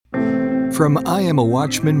From I Am a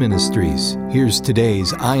Watchman Ministries, here's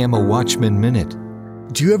today's I Am a Watchman Minute.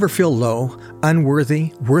 Do you ever feel low,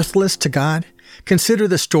 unworthy, worthless to God? Consider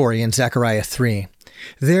the story in Zechariah 3.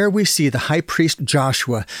 There we see the high priest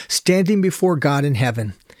Joshua standing before God in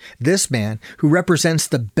heaven. This man, who represents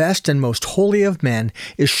the best and most holy of men,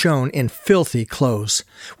 is shown in filthy clothes,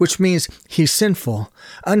 which means he's sinful,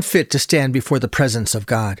 unfit to stand before the presence of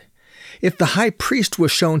God. If the high priest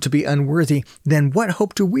was shown to be unworthy, then what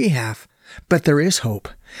hope do we have? But there is hope.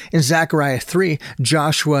 In Zechariah 3,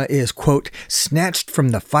 Joshua is, quote, snatched from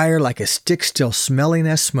the fire like a stick still smelling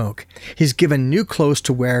as smoke. He's given new clothes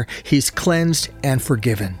to wear. He's cleansed and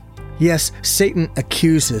forgiven. Yes, Satan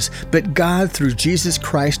accuses, but God, through Jesus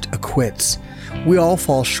Christ, acquits. We all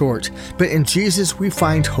fall short, but in Jesus we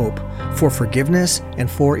find hope for forgiveness and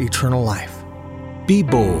for eternal life. Be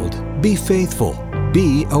bold, be faithful,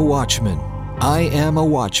 be a watchman.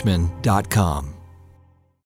 IamAWatchman.com